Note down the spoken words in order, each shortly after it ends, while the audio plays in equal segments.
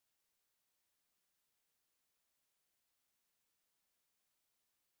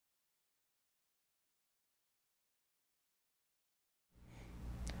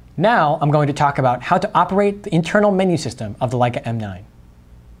Now I'm going to talk about how to operate the internal menu system of the Leica M9.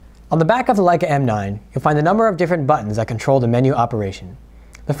 On the back of the Leica M9, you'll find a number of different buttons that control the menu operation.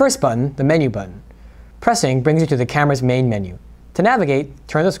 The first button, the menu button. Pressing brings you to the camera's main menu. To navigate,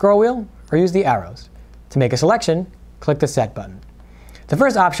 turn the scroll wheel or use the arrows. To make a selection, click the Set button. The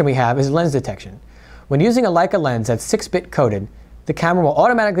first option we have is lens detection. When using a Leica lens that's 6-bit coded, the camera will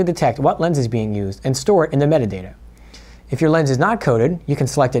automatically detect what lens is being used and store it in the metadata. If your lens is not coded, you can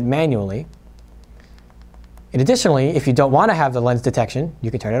select it manually. And additionally, if you don't want to have the lens detection,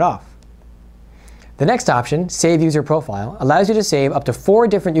 you can turn it off. The next option, Save User Profile, allows you to save up to 4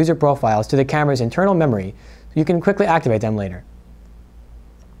 different user profiles to the camera's internal memory so you can quickly activate them later.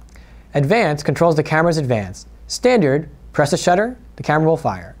 Advanced controls the camera's advanced. Standard, press the shutter, the camera will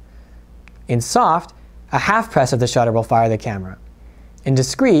fire. In soft, a half press of the shutter will fire the camera. In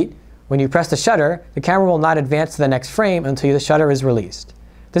discrete, when you press the shutter, the camera will not advance to the next frame until the shutter is released.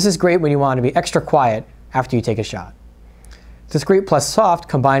 This is great when you want to be extra quiet after you take a shot. Discrete plus soft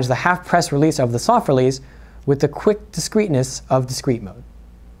combines the half press release of the soft release with the quick discreteness of discrete mode.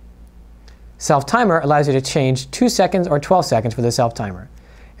 Self-timer allows you to change 2 seconds or 12 seconds for the self-timer.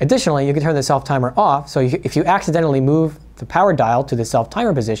 Additionally, you can turn the self-timer off, so if you accidentally move the power dial to the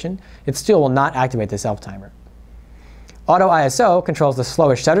self-timer position, it still will not activate the self-timer. Auto ISO controls the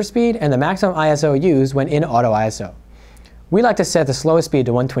slowest shutter speed and the maximum ISO used when in Auto ISO. We like to set the slowest speed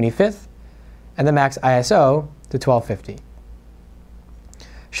to 1/25th and the max ISO to 1250.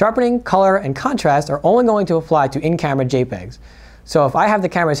 Sharpening, color, and contrast are only going to apply to in-camera JPEGs. So if I have the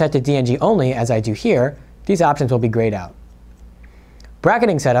camera set to DNG only, as I do here, these options will be grayed out.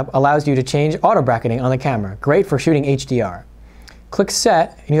 Bracketing setup allows you to change auto bracketing on the camera, great for shooting HDR. Click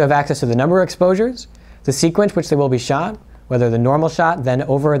Set, and you have access to the number of exposures, the sequence which they will be shot, whether the normal shot, then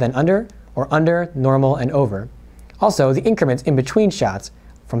over, then under, or under, normal, and over. Also, the increments in between shots,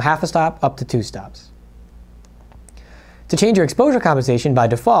 from half a stop up to 2 stops. To change your exposure compensation by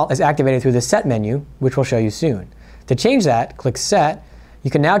default is activated through the Set menu, which we'll show you soon. To change that, click Set.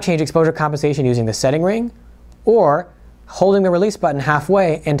 You can now change exposure compensation using the setting ring, or holding the release button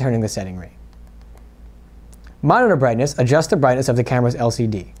halfway and turning the setting ring. Monitor brightness adjusts the brightness of the camera's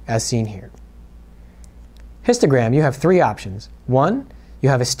LCD, as seen here. Histogram, you have 3 options. 1, you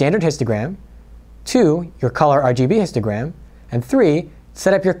have a standard histogram. 2, your color RGB histogram. And 3,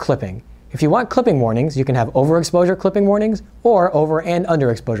 set up your clipping. If you want clipping warnings, you can have overexposure clipping warnings or over and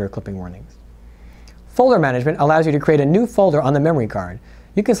underexposure clipping warnings. Folder management allows you to create a new folder on the memory card.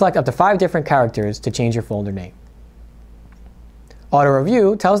 You can select up to 5 different characters to change your folder name. Auto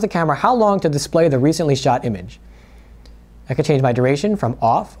Review tells the camera how long to display the recently shot image. I can change my duration from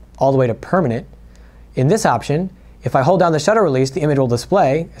off all the way to permanent. In this option, if I hold down the shutter release, the image will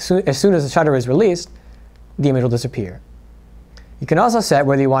display. As soon as the shutter is released, the image will disappear. You can also set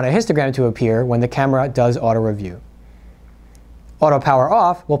whether you want a histogram to appear when the camera does auto review. Auto power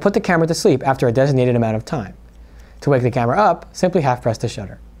off will put the camera to sleep after a designated amount of time. To wake the camera up, simply half press the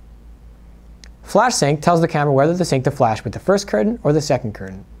shutter. Flash sync tells the camera whether to sync the flash with the first curtain or the second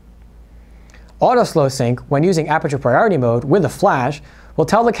curtain. Auto slow sync, when using aperture priority mode with the flash, will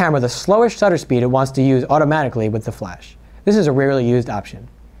tell the camera the slowest shutter speed it wants to use automatically with the flash. This is a rarely used option.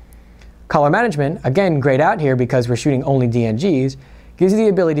 Color management, again grayed out here because we're shooting only DNGs, gives you the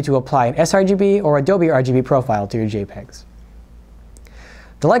ability to apply an sRGB or Adobe RGB profile to your JPEGs.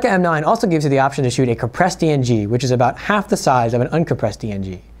 The Leica M9 also gives you the option to shoot a compressed DNG, which is about half the size of an uncompressed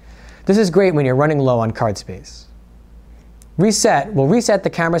DNG. This is great when you're running low on card space. Reset will reset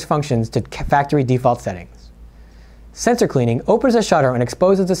the camera's functions to factory default settings. Sensor cleaning opens the shutter and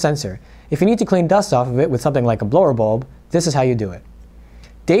exposes the sensor. If you need to clean dust off of it with something like a blower bulb, this is how you do it.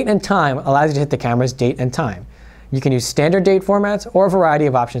 Date and time allows you to hit the camera's date and time. You can use standard date formats or a variety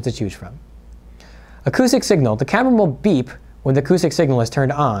of options to choose from. Acoustic signal. The camera will beep when the acoustic signal is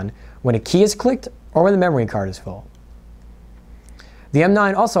turned on, when a key is clicked, or when the memory card is full. The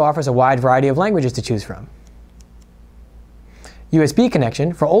M9 also offers a wide variety of languages to choose from. USB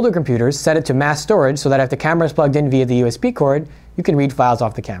connection. For older computers, set it to mass storage so that if the camera is plugged in via the USB cord, you can read files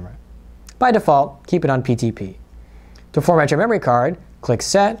off the camera. By default, keep it on PTP. To format your memory card, click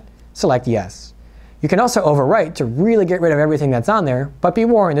Set, select Yes. You can also overwrite to really get rid of everything that's on there, but be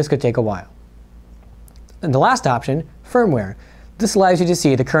warned this could take a while. And the last option, firmware. This allows you to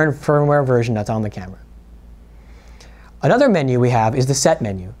see the current firmware version that's on the camera. Another menu we have is the Set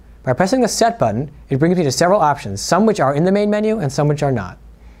menu. By pressing the Set button, it brings me to several options, some which are in the main menu and some which are not.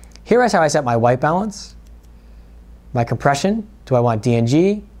 Here is how I set my white balance, my compression. Do I want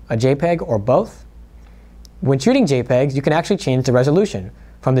DNG, a JPEG, or both? When shooting JPEGs, you can actually change the resolution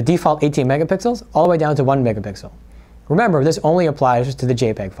from the default 18 megapixels all the way down to 1 megapixel. Remember, this only applies to the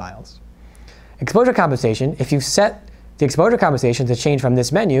JPEG files. Exposure compensation, if you've set the exposure compensation to change from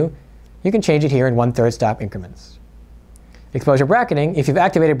this menu, you can change it here in 1/3 stop increments. Exposure bracketing, if you've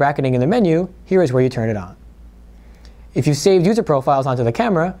activated bracketing in the menu, here is where you turn it on. If you've saved user profiles onto the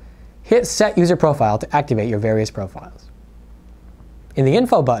camera, hit Set User Profile to activate your various profiles. In the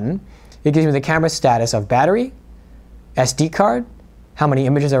Info button, it gives me the camera's status of battery, SD card, how many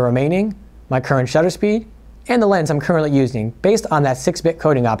images are remaining, my current shutter speed, and the lens I'm currently using based on that 6-bit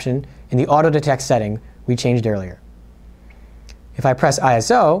coding option in the auto detect setting we changed earlier. If I press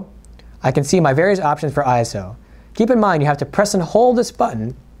ISO, I can see my various options for ISO. Keep in mind you have to press and hold this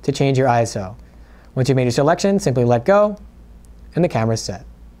button to change your ISO. Once you've made your selection, simply let go, and the camera is set.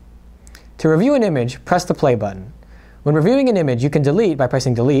 To review an image, press the play button. When reviewing an image, you can delete by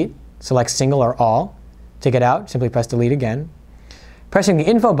pressing delete, select single or all. To get out, simply press delete again. Pressing the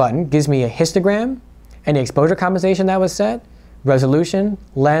info button gives me a histogram, any exposure compensation that was set, resolution,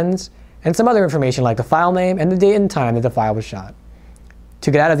 lens, and some other information like the file name and the date and time that the file was shot.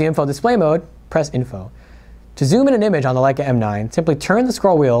 To get out of the info display mode, press info. To zoom in an image on the Leica M9, simply turn the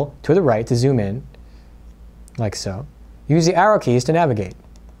scroll wheel to the right to zoom in, like so. Use the arrow keys to navigate.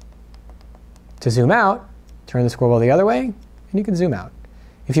 To zoom out, turn the scroll wheel the other way, and you can zoom out.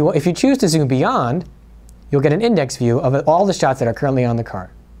 If you choose to zoom beyond, you'll get an index view of all the shots that are currently on the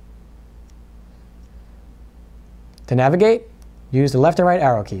card. To navigate, use the left and right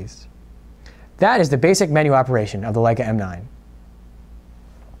arrow keys. That is the basic menu operation of the Leica M9.